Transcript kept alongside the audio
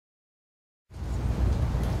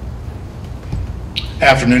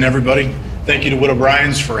Afternoon, everybody. Thank you to Wood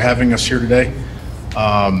O'Brien's for having us here today.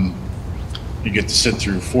 You get to sit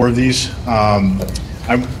through 4 of these.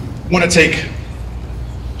 I want to take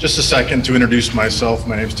just a second to introduce myself.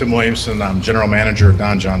 My name is Tim Williamson. I'm General Manager of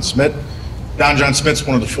DonJon-Smit. DonJon-Smit's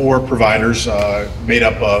one of the 4 providers made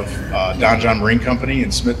up of DonJon Marine Company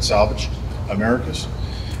and Smit Salvage Americas.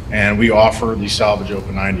 And we offer the Salvage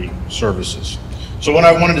Open 90 services. So what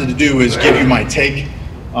I wanted to do is give you my take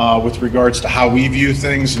with regards to how we view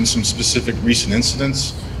things and some specific recent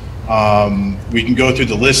incidents. We can go through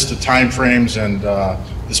the list of timeframes and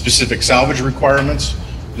the specific salvage requirements,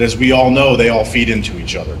 but as we all know, they all feed into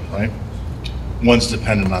each other, right? One's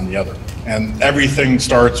dependent on the other. And everything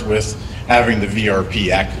starts with having the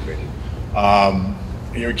VRP activated.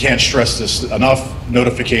 You can't stress this enough,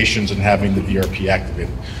 notifications and having the VRP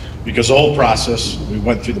activated. Because the whole process, we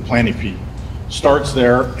went through the planning piece, starts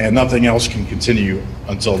there and nothing else can continue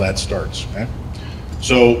until that starts. Okay?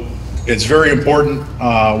 So it's very important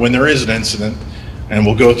when there is an incident, and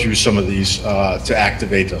we'll go through some of these to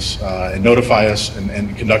activate us and notify us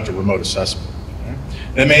and conduct a remote assessment.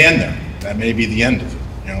 Okay? It may end there. That may be the end of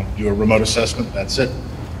it. You know, do a remote assessment, that's it.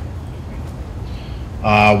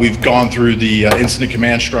 We've gone through the incident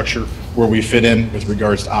command structure where we fit in with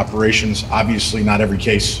regards to operations. Obviously, not every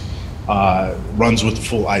case runs with the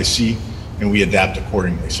full IC, and we adapt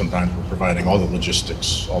accordingly. Sometimes we're providing all the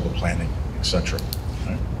logistics, all the planning, etc.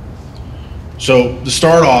 Right? So to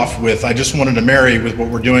start off with, I just wanted to marry with what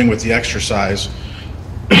we're doing with the exercise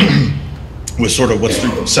with sort of what's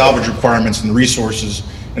the salvage requirements and the resources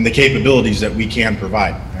and the capabilities that we can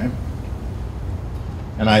provide. Right?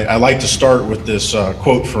 And I like to start with this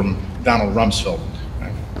quote from Donald Rumsfeld.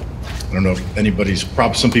 Right? I don't know if anybody's,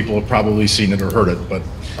 some people have probably seen it or heard it, but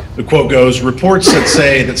the quote goes, "Reports that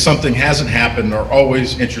say that something hasn't happened are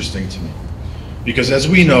always interesting to me. Because as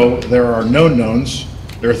we know, there are known knowns,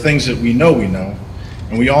 there are things that we know,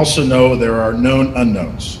 and we also know there are known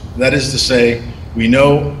unknowns. That is to say, we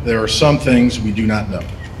know there are some things we do not know,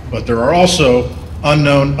 but there are also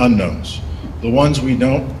unknown unknowns. The ones we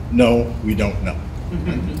don't know, we don't know."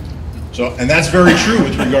 So, and that's very true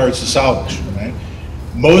with regards to salvage. Right?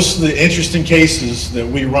 Most of the interesting cases that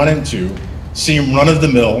we run into seem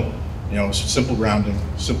run-of-the-mill, you know, simple grounding,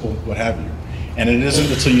 simple what have you. And it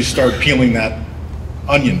isn't until you start peeling that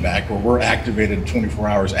onion back, or we're activated 24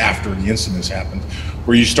 hours after the incident has happened,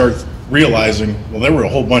 where you start realizing, well, there were a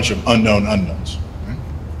whole bunch of unknown unknowns. Right?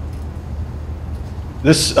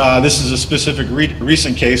 This is a specific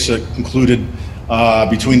recent case that concluded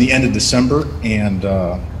between the end of December and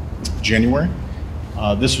January.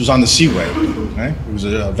 This was on the Seaway. Okay? It was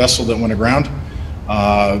a vessel that went aground.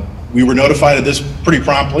 We were notified of this pretty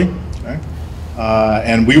promptly, okay?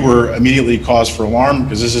 And we were immediately caused for alarm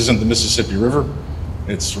because this isn't the Mississippi River,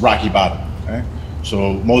 it's rocky bottom. Okay?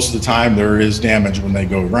 So most of the time there is damage when they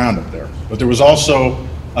go around up there. But there was also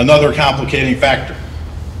another complicating factor.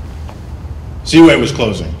 Seaway was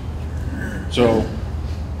closing. So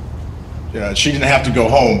she didn't have to go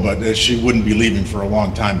home, but she wouldn't be leaving for a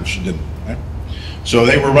long time if she didn't. Okay? So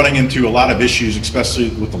they were running into a lot of issues, especially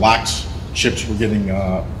with the locks. Ships were getting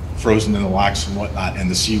frozen in the locks and whatnot, and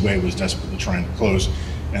the Seaway was desperately trying to close,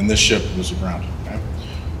 and this ship was aground. Okay?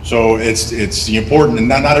 So it's the important, and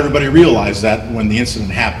not everybody realized that when the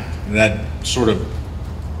incident happened. And that sort of,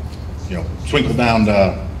 you know, twinkled down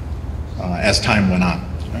as time went on.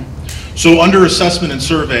 Okay? So under assessment and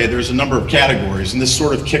survey, there's a number of categories, and this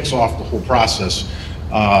sort of kicks off the whole process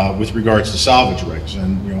with regards to salvage rigs.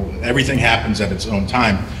 And you know, everything happens at its own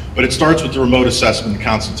time, but it starts with the remote assessment and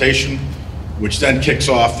consultation, which then kicks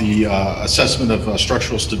off the assessment of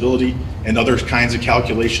structural stability and other kinds of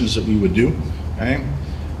calculations that we would do. Okay?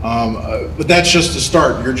 But that's just the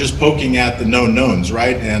start. You're just poking at the known knowns,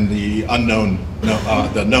 right, and the unknown,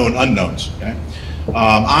 the known unknowns. Okay?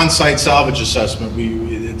 On-site salvage assessment,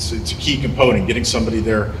 it's a key component, getting somebody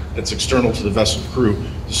there that's external to the vessel crew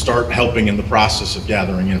to start helping in the process of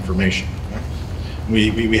gathering information.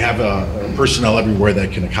 Okay? We have personnel everywhere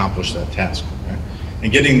that can accomplish that task. Okay?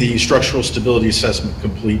 And getting the structural stability assessment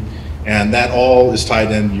complete, and that all is tied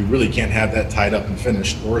in. You really can't have that tied up and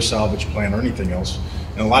finished, or a salvage plan or anything else,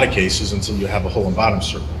 in a lot of cases, until you have a hull and bottom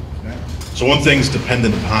survey. Okay? So one thing's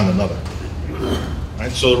dependent upon another.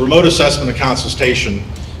 Right? So the remote assessment and consultation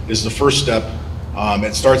is the first step.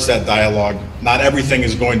 It starts that dialogue. Not everything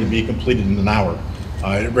is going to be completed in an hour.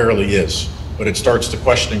 It rarely is, but it starts the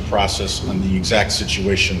questioning process on the exact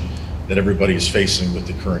situation that everybody is facing with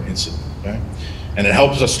the current incident. Okay? And it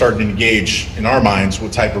helps us start to engage in our minds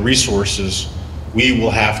what type of resources we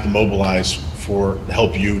will have to mobilize to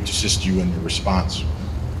help you, to assist you in your response.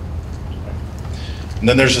 And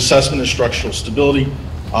then there's assessment of structural stability.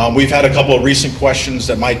 We've had a couple of recent questions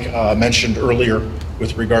that Mike mentioned earlier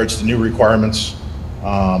with regards to new requirements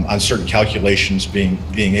on certain calculations being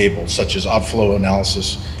able, such as outflow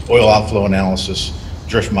analysis, oil outflow analysis,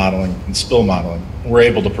 drift modeling, and spill modeling. We're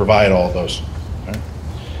able to provide all of those. Okay?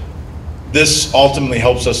 This ultimately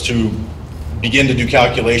helps us to begin to do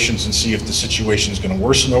calculations and see if the situation is going to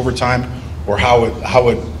worsen over time, or how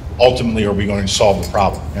it ultimately are we going to solve the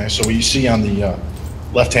problem. Okay? So what you see on the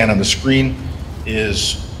left hand on the screen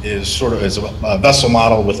is sort of a vessel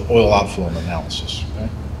model with oil outflow analysis. Okay?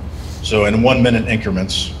 So in 1 minute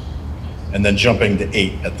increments, and then jumping to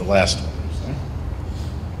 8 at the last one. Okay?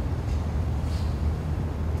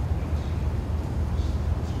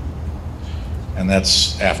 And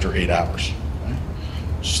that's after 8 hours. Okay?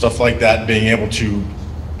 Stuff like that, being able to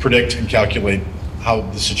predict and calculate how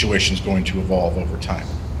the situation is going to evolve over time.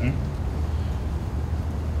 Okay?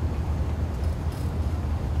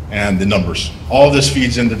 And the numbers. All of this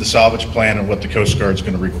feeds into the salvage plan and what the Coast Guard is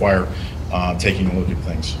going to require taking a look at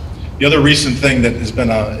things. The other recent thing that has been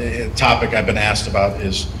a topic I've been asked about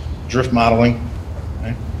is drift modeling.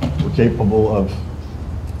 Okay? We're capable of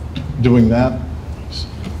doing that.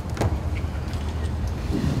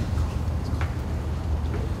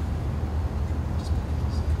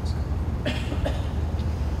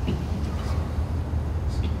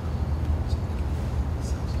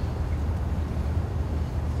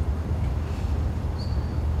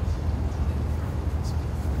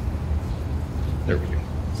 There we go.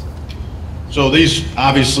 So these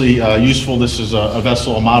obviously useful. This is a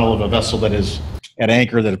vessel, a model of a vessel that is at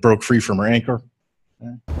anchor, that broke free from her anchor.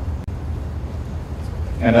 Okay.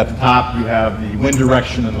 And at the top you have the wind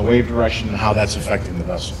direction and the wave direction and how that's affecting the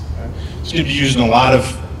vessel. Okay. It's going to be used in a lot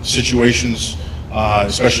of situations,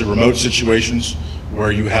 especially remote situations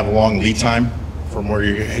where you have a long lead time from where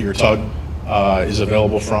your tug is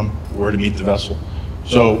available from, where to meet the vessel.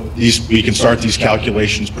 So we can start these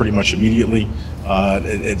calculations pretty much immediately.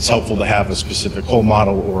 It's helpful to have a specific hull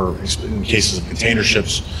model, or in cases of container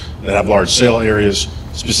ships that have large sail areas,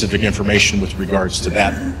 specific information with regards to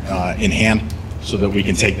that in hand, so that we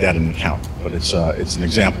can take that into account. But it's an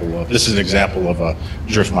example of, this is an example of a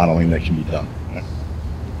drift modeling that can be done. Okay.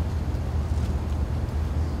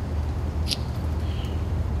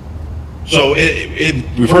 So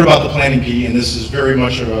we've heard about the planning P, and this is very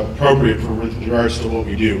much appropriate for with regards to what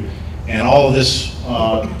we do. And all of this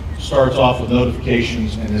starts off with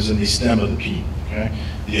notifications and is in the stem of the P, okay?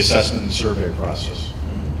 The assessment and survey process.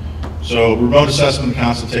 So remote assessment and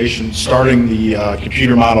consultation, starting the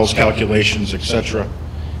computer models, calculations, etc.,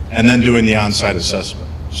 and then doing the on-site assessment.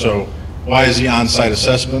 So why is the on-site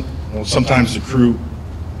assessment? Well, sometimes the crew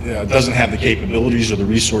doesn't have the capabilities or the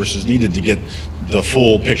resources needed to get the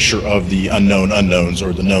full picture of the unknown unknowns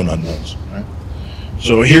or the known unknowns. Right?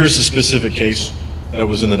 So here's the specific case that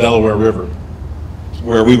was in the Delaware River,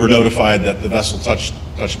 where we were notified that the vessel touched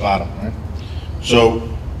bottom. Right?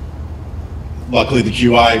 So luckily the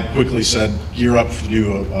QI quickly said, gear up to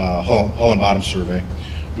do a hull and bottom survey,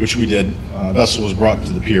 which we did. Vessel was brought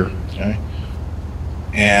to the pier. Okay?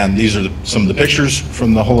 And these are some of the pictures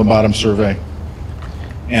from the hull and bottom survey.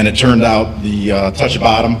 And it turned out the touch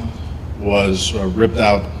bottom was ripped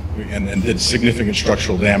out and did significant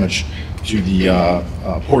structural damage to the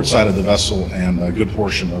port side of the vessel and a good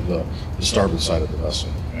portion of the starboard side of the vessel.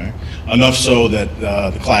 Okay? Enough so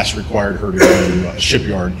that the class required her to go to a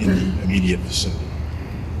shipyard in the immediate vicinity.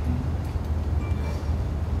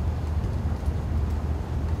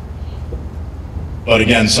 But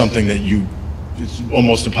again, something that it's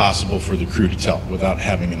almost impossible for the crew to tell without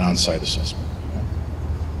having an on-site assessment.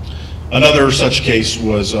 Another such case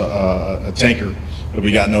was a tanker that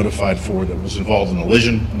we got notified for that was involved in a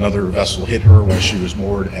collision. Another vessel hit her while she was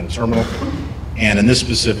moored at a terminal. And in this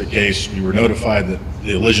specific case, we were notified that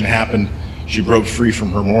the collision happened. She broke free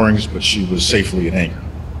from her moorings, but she was safely at anchor.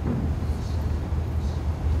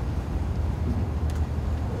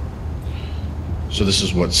 So this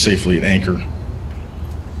is what safely at anchor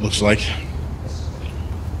looks like.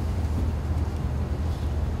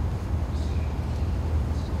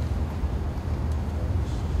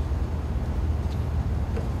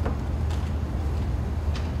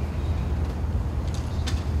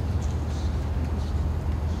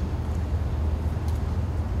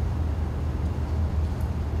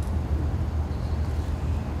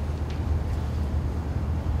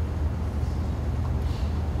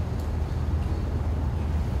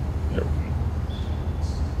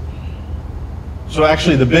 So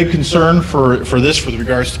actually the big concern for this with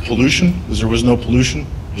regards to pollution, because there was no pollution,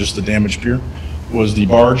 just the damaged pier, was the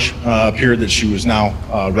barge pier that she was now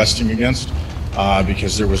resting against.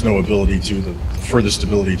 because there was no ability to, the furthest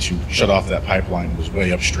ability to shut off that pipeline was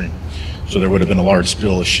way upstream. So there would have been a large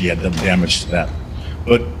spill if she had done damage to that.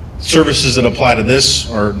 But services that apply to this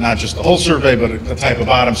are not just the whole survey, but a type of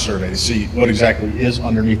bottom survey to see what exactly is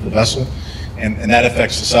underneath the vessel. And that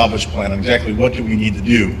affects the salvage plan on exactly what do we need to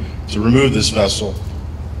do to remove this vessel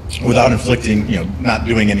without inflicting, not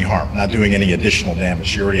doing any harm, not doing any additional damage.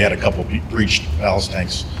 She already had a couple breached ballast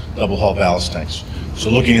tanks, double hull ballast tanks. So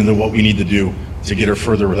looking into what we need to do to get her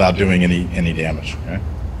further without doing any damage. Okay?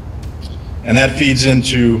 And that feeds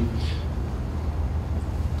into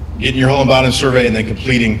getting your hull and bottom survey and then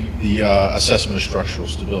completing the assessment of structural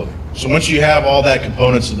stability. So once you have all that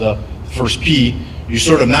components of the first P, you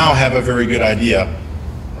sort of now have a very good idea,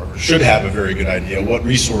 or should have a very good idea, what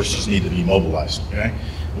resources need to be mobilized. Okay?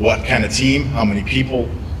 What kind of team, how many people,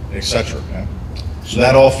 etc. Okay? So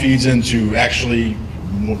that all feeds into actually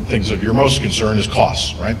things that you're most concerned is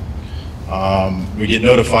costs, right? We get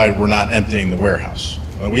notified we're not emptying the warehouse.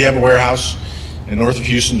 We have a warehouse in north of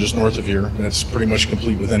Houston, just north of here, that's pretty much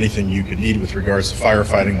complete with anything you could need with regards to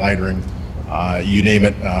firefighting, lightering, you name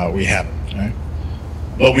it, we have it. Okay?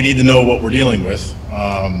 But we need to know what we're dealing with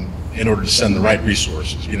in order to send the right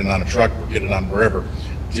resources, get it on a truck or get it on wherever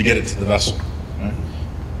to get it to the vessel. Okay?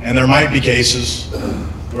 And there might be cases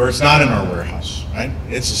where it's not in our warehouse, right?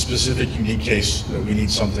 It's a specific, unique case that we need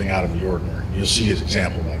something out of the ordinary. You'll see an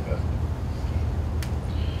example like that.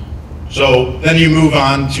 So then you move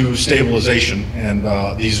on to stabilization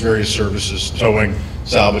and these various services, towing,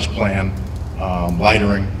 salvage plan,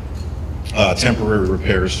 lightering, temporary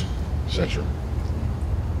repairs, etc.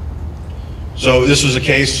 So this was a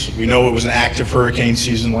case, we know it was an active hurricane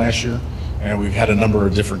season last year, and we've had a number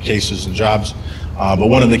of different cases and jobs. But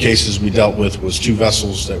one of the cases we dealt with was 2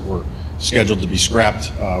 vessels that were scheduled to be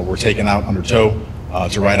scrapped, were taken out under tow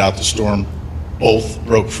to ride out the storm. Both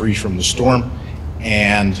broke free from the storm,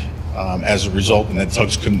 and as a result, and the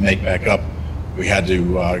tugs couldn't make back up, we had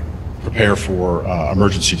to prepare for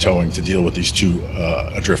emergency towing to deal with these 2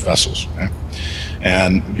 adrift vessels. Okay?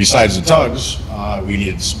 And besides the tugs, we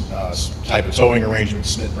needed type of towing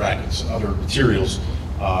arrangements, SMFF brackets, and other materials,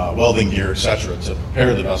 welding gear, etc., to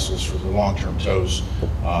prepare the vessels for the long-term tows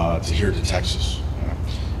to here to Texas.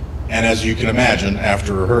 And as you can imagine,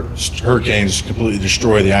 after hurricanes completely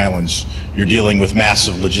destroy the islands, you're dealing with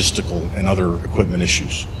massive logistical and other equipment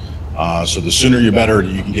issues. So the sooner you better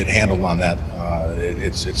you can get handled on that,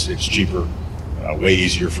 it's cheaper, way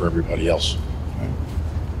easier for everybody else. Okay?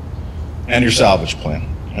 And your salvage plan.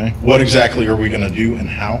 Okay? What exactly are we going to do and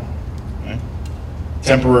how? Okay?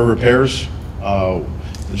 Temporary repairs.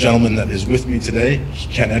 The gentleman that is with me today,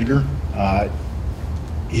 Ken Edgar,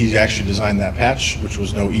 he actually designed that patch, which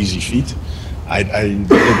was no easy feat.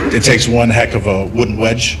 It takes one heck of a wooden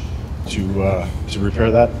wedge to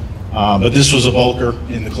repair that. But this was a bulker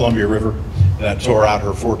in the Columbia River that tore out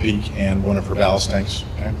her forepeak and one of her ballast tanks.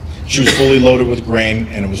 Okay? She was fully loaded with grain,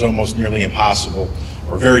 and it was almost nearly impossible,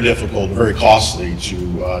 or very difficult, very costly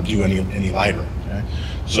to do any lightering. Okay?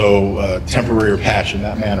 So temporary patch in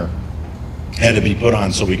that manner had to be put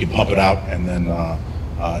on so we could pump it out and then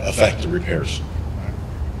effect the repairs.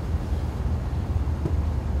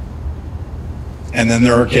 And then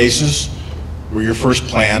there are cases where your first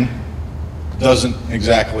plan doesn't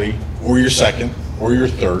exactly, or your second, or your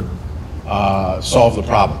third, solve the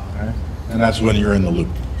problem. Okay? And that's when you're in the loop.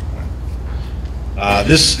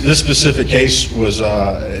 This specific case was,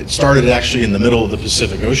 it started actually in the middle of the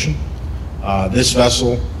Pacific Ocean. This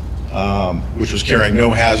vessel, which was carrying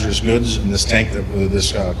no hazardous goods in this tank,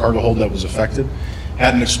 this cargo hold that was affected,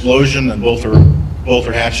 had an explosion and both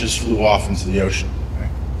her hatches flew off into the ocean. Okay?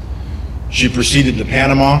 She proceeded to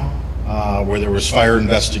Panama, where there was fire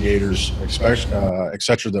investigators, et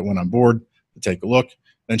cetera, that went on board to take a look.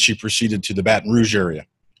 Then she proceeded to the Baton Rouge area.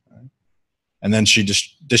 Okay? And then she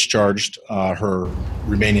discharged her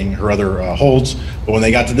other holds. But when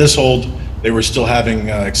they got to this hold, they were still having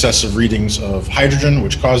excessive readings of hydrogen,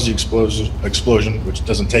 which caused the explosion, which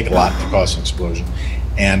doesn't take a lot to cause an explosion,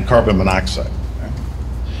 and carbon monoxide. Okay?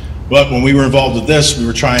 But when we were involved with this, we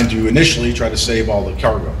were trying to initially try to save all the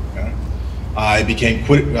cargo. Okay? It became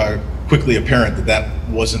quickly apparent that that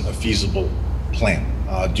wasn't a feasible plan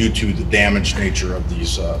due to the damaged nature of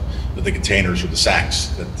these the containers or the sacks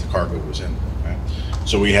that the cargo was in. Okay?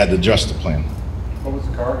 So we had to adjust the plan. What was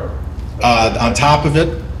the cargo? On top of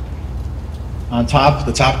it,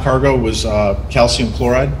 the top cargo was calcium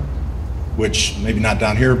chloride, which maybe not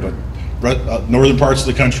down here, but northern parts of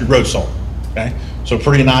the country, road salt. Okay, so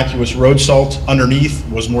pretty innocuous road salt. Underneath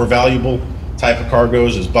was more valuable type of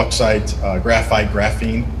cargoes as bauxite, graphite,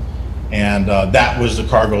 graphene, and that was the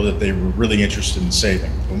cargo that they were really interested in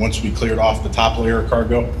saving. But once we cleared off the top layer of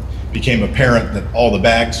cargo, it became apparent that all the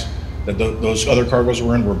bags that those other cargoes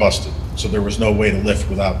were in were busted. So there was no way to lift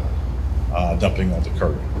without dumping all the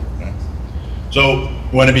cargo. Okay? So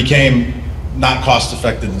when it became not cost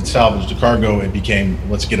effective to salvage the cargo, it became,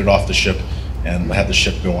 let's get it off the ship and have the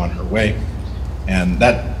ship go on her way. And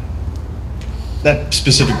that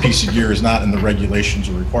specific piece of gear is not in the regulations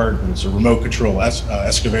or required, but it's a remote control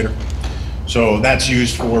excavator. So that's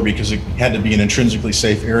used for, because it had to be an intrinsically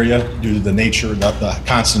safe area due to the nature of the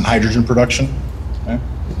constant hydrogen production, okay?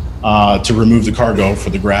 To remove the cargo for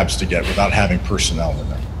the grabs to get without having personnel in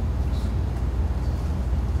there.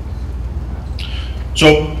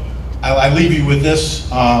 So I leave you with this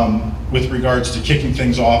with regards to kicking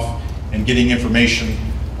things off and getting information.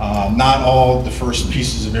 Not all the first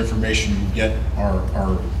pieces of information you get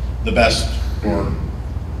are the best or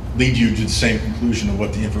lead you to the same conclusion of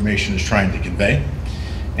what the information is trying to convey.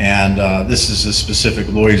 And this is a specific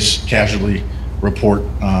Lloyd's casualty report.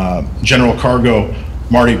 General Cargo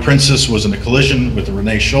Marty Princess was in a collision with the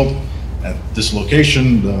Renee Schultz at this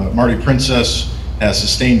location. The Marty Princess has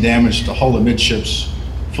sustained damage to hull amidships.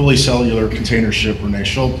 Fully cellular container ship Renee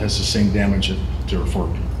Schultz has sustained damage to her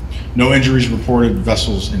forepart. No injuries reported,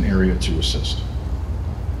 vessels in area to assist.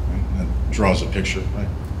 And that draws a picture, right?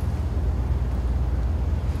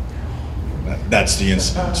 That's the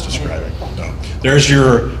incident it's describing. So there's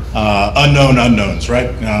your unknown unknowns,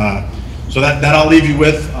 right? So that I'll leave you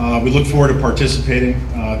with. We look forward to participating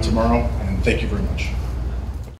tomorrow, and thank you very much.